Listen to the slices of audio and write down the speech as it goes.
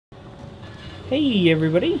Hey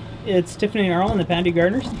everybody, it's Tiffany and Arl and the Patio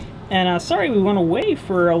Gardeners, and sorry we went away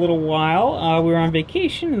for a little while. We were on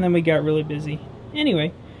vacation and then we got really busy.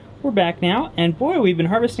 Anyway, we're back now, and boy, we've been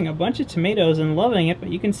harvesting a bunch of tomatoes and loving it, but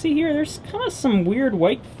you can see here there's kind of some weird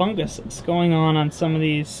white fungus that's going on some of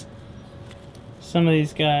these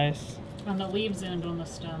guys. On the leaves and on the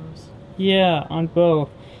stems. Yeah, on both.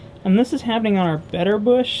 And this is happening on our Better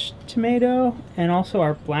Bush tomato and also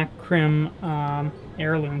our Black Krim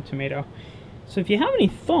Heirloom tomato. So if you have any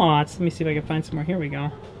thoughts, let me see if I can find some more. Here we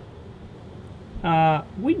go.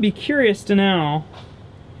 We'd be curious to know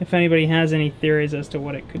if anybody has any theories as to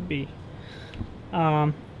what it could be.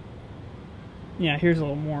 Yeah, here's a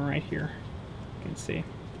little more right here. You can see.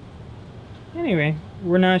 Anyway,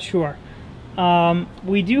 we're not sure.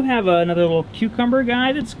 We do have another little cucumber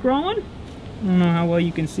guy that's growing. I don't know how well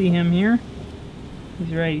you can see him here.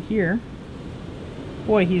 He's right here.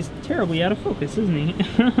 Boy, he's terribly out of focus, isn't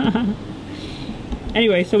he?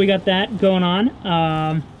 Anyway, so we got that going on.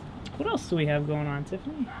 What else do we have going on,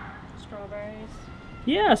 Tiffany? Strawberries.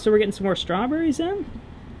 Yeah, so we're getting some more strawberries in.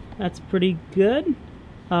 That's pretty good.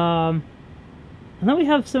 And then we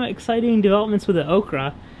have some exciting developments with the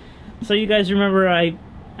okra. So you guys remember I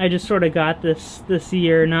just sort of got this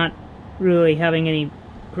year, not really having any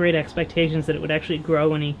great expectations that it would actually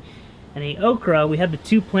grow any okra. We had the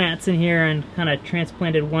two plants in here and kind of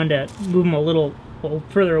transplanted one to move them a little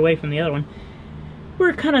further away from the other one.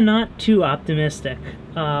 We're kind of not too optimistic.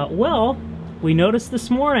 Well, we noticed this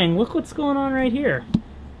morning, look what's going on right here.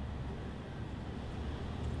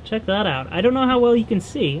 Check that out. I don't know how well you can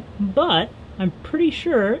see, but I'm pretty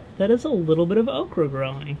sure that is a little bit of okra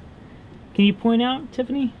growing. Can you point out,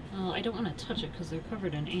 Tiffany? I don't want to touch it because they're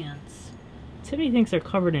covered in ants. Tiffany thinks they're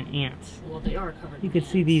covered in ants. Well, they are covered in ants. You can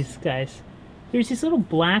see these guys. There's these little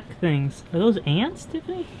black things. Are those ants,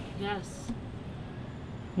 Tiffany? Yes.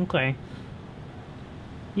 Okay.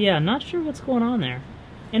 Yeah, not sure what's going on there.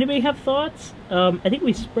 Anybody have thoughts? I think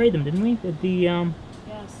we sprayed them, didn't we? With the,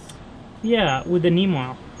 Yes. Yeah, with the neem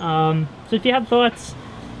oil. So if you have thoughts,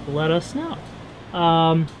 let us know.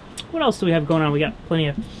 What else do we have going on? We got plenty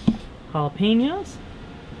of jalapenos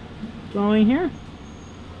growing here.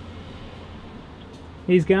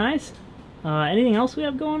 These guys. Anything else we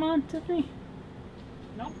have going on, Tiffany?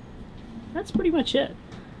 Nope. That's pretty much it.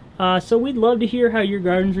 So we'd love to hear how your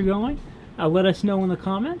gardens are going. Let us know in the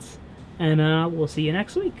comments, and we'll see you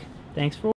next week. Thanks for watching.